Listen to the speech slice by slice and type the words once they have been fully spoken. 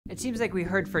It seems like we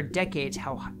heard for decades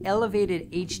how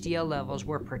elevated HDL levels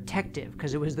were protective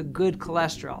because it was the good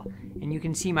cholesterol. And you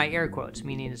can see my air quotes,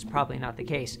 meaning it's probably not the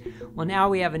case. Well, now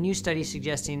we have a new study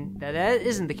suggesting that that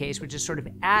isn't the case, which is sort of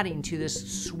adding to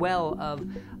this swell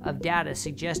of data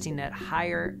suggesting that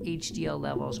higher HDL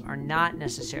levels are not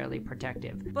necessarily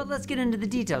protective. But let's get into the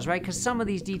details, right? Because some of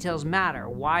these details matter.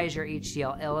 Why is your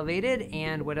HDL elevated,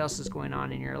 and what else is going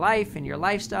on in your life, in your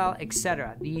lifestyle,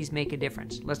 etc. These make a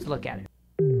difference. Let's look at it.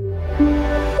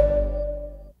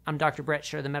 I'm Dr. Brett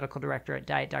Scher, the medical director at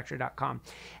DietDoctor.com.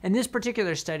 And this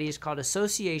particular study is called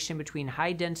Association Between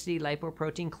High-Density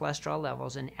Lipoprotein Cholesterol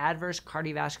Levels and Adverse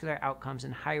Cardiovascular Outcomes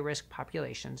in High-Risk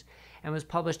Populations, and was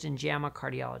published in JAMA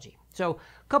Cardiology. So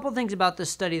a couple things about this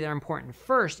study that are important.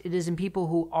 First, it is in people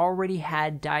who already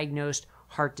had diagnosed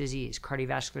heart disease,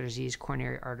 cardiovascular disease,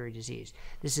 coronary artery disease.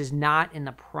 This is not in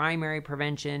the primary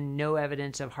prevention, no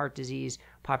evidence of heart disease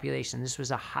population. This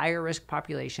was a higher risk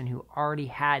population who already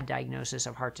had diagnosis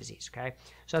of heart disease, okay?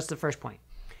 So that's the first point.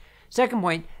 Second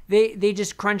point, they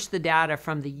just crunched the data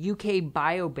from the UK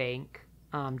Biobank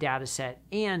data set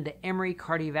and the Emory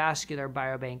Cardiovascular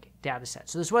Biobank data set.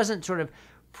 So this wasn't sort of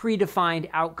predefined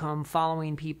outcome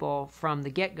following people from the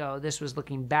get-go. This was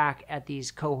looking back at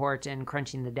these cohorts and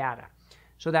crunching the data.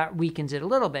 So that weakens it a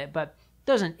little bit, but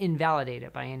doesn't invalidate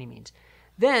it by any means.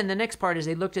 Then the next part is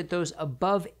they looked at those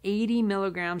above 80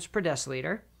 milligrams per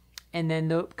deciliter, and then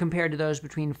compared to those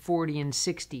between 40 and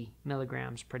 60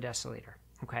 milligrams per deciliter.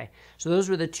 Okay, so those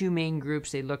were the two main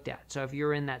groups they looked at. So if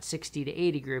you're in that 60 to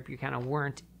 80 group, you kind of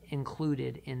weren't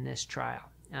included in this trial.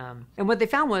 And what they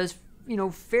found was,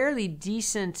 fairly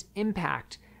decent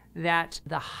impact, that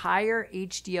the higher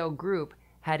HDL group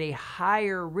had a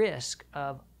higher risk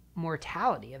of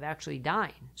mortality, of actually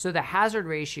dying. So the hazard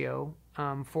ratio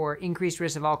for increased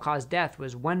risk of all-cause death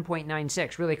was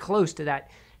 1.96, really close to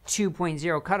that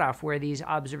 2.0 cutoff where these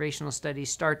observational studies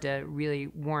start to really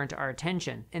warrant our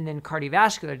attention. And then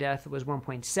cardiovascular death was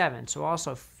 1.7, so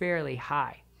also fairly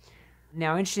high.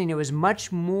 Now, interesting, it was much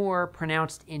more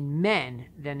pronounced in men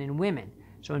than in women.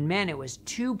 So in men, it was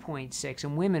 2.6,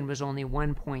 and women was only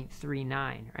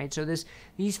 1.39, right? So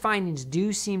these findings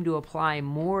do seem to apply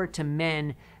more to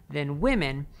men than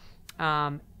women,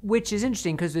 which is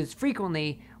interesting because it's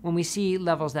frequently, when we see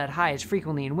levels that high, it's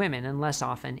frequently in women and less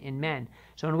often in men.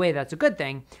 So in a way, that's a good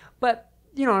thing. But,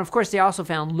 and of course, they also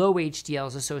found low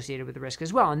HDLs associated with the risk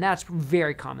as well, and that's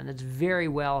very common. That's very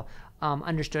well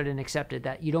understood and accepted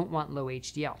that you don't want low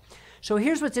HDL. So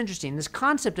here's what's interesting. This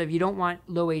concept of you don't want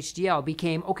low HDL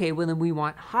became, okay, well, then we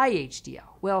want high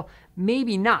HDL. Well,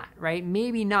 maybe not, right?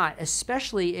 Maybe not,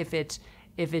 especially if it's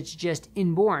just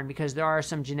inborn, because there are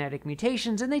some genetic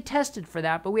mutations, and they tested for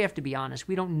that, but we have to be honest.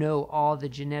 We don't know all the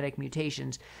genetic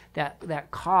mutations that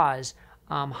cause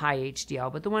high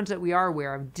HDL, but the ones that we are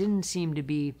aware of didn't seem to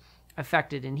be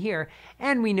affected in here.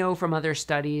 And we know from other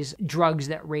studies, drugs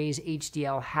that raise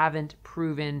HDL haven't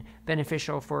proven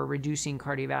beneficial for reducing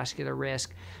cardiovascular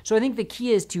risk. So I think the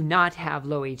key is to not have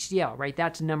low HDL, right?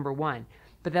 That's number one.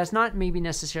 But that's not maybe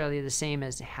necessarily the same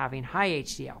as having high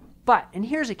HDL. But, and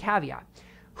here's a caveat,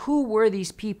 who were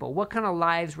these people? What kind of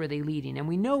lives were they leading? And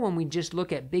we know when we just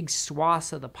look at big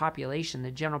swaths of the population, the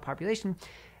general population,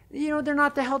 they're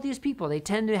not the healthiest people. They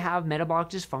tend to have metabolic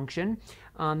dysfunction.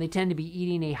 They tend to be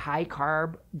eating a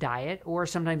high-carb diet, or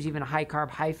sometimes even a high-carb,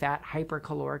 high-fat,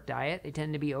 hypercaloric diet. They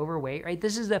tend to be overweight, right?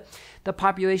 This is the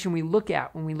population we look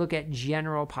at when we look at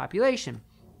general population.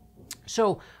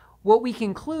 So what we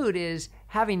conclude is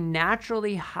having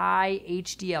naturally high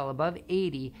HDL above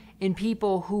 80 in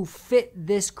people who fit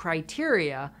this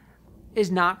criteria is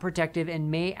not protective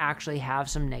and may actually have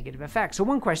some negative effects. So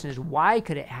one question is, why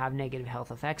could it have negative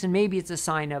health effects? And maybe it's a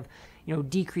sign of,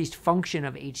 decreased function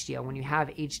of HDL. When you have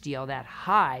HDL that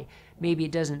high, maybe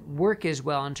it doesn't work as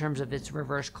well in terms of its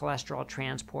reverse cholesterol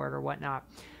transport or whatnot.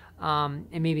 And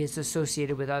maybe it's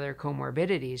associated with other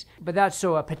comorbidities. But that's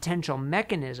a potential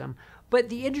mechanism. But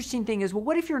the interesting thing is, well,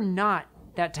 what if you're not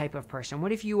that type of person?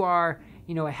 What if you are,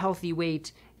 a healthy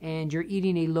weight and you're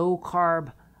eating a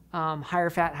low-carb, higher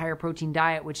fat, higher protein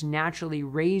diet, which naturally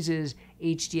raises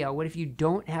HDL? What if you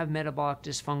don't have metabolic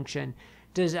dysfunction?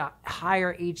 Does a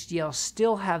higher HDL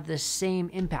still have the same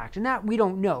impact? And that we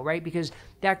don't know, right? Because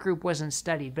that group wasn't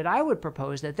studied. But I would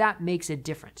propose that makes a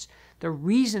difference. The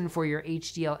reason for your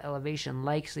HDL elevation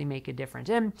likely make a difference.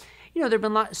 And, there have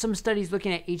been some studies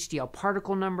looking at HDL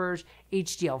particle numbers,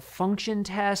 HDL function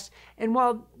tests. And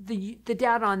while the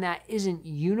data on that isn't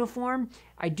uniform,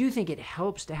 I do think it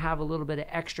helps to have a little bit of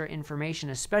extra information,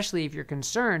 especially if you're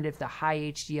concerned if the high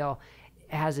HDL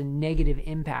has a negative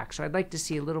impact. So I'd like to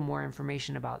see a little more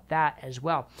information about that as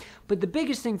well. But the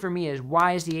biggest thing for me is,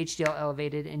 why is the HDL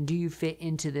elevated, and do you fit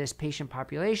into this patient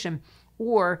population?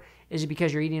 Or is it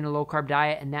because you're eating a low-carb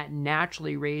diet and that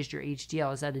naturally raised your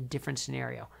HDL? Is that a different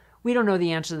scenario? We don't know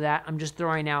the answer to that. I'm just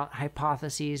throwing out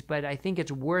hypotheses, but I think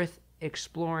it's worth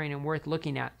exploring and worth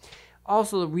looking at.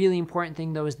 Also, the really important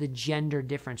thing, though, is the gender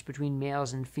difference between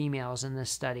males and females in this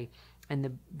study, and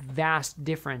the vast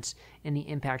difference in the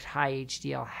impact high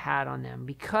HDL had on them.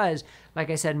 Because, like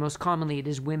I said, most commonly it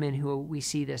is women who we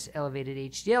see this elevated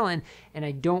HDL in, and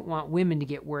I don't want women to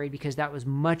get worried, because that was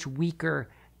much weaker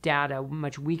data,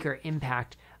 much weaker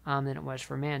impact than it was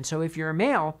for men. So if you're a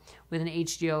male with an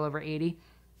HDL over 80,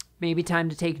 maybe time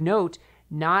to take note,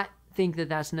 not think that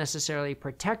that's necessarily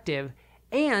protective,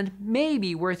 and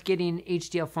maybe worth getting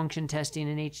HDL function testing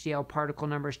and HDL particle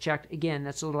numbers checked. Again,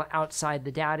 that's a little outside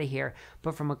the data here,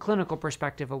 but from a clinical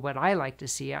perspective of what I like to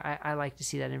see, I like to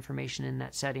see that information in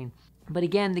that setting. But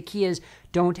again, the key is,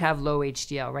 don't have low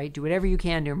HDL, right? Do whatever you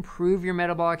can to improve your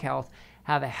metabolic health,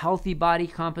 have a healthy body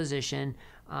composition,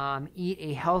 eat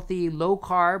a healthy low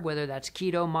carb, whether that's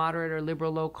keto, moderate, or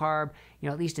liberal low carb,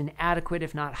 at least an adequate,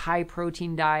 if not high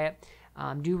protein diet.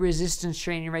 Do resistance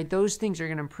training, right? Those things are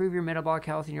going to improve your metabolic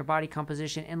health and your body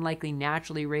composition, and likely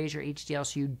naturally raise your HDL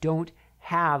so you don't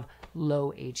have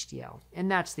low HDL.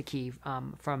 And that's the key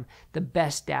from the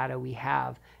best data we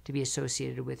have to be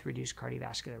associated with reduced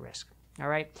cardiovascular risk. All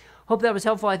right. Hope that was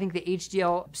helpful. I think the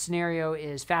HDL scenario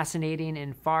is fascinating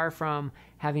and far from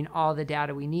having all the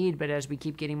data we need. But as we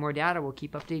keep getting more data, we'll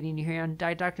keep updating you here on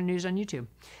Diet Doctor News on YouTube.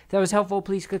 If that was helpful,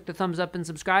 please click the thumbs up and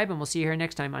subscribe, and we'll see you here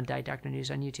next time on Diet Doctor News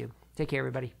on YouTube. Take care,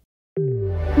 everybody.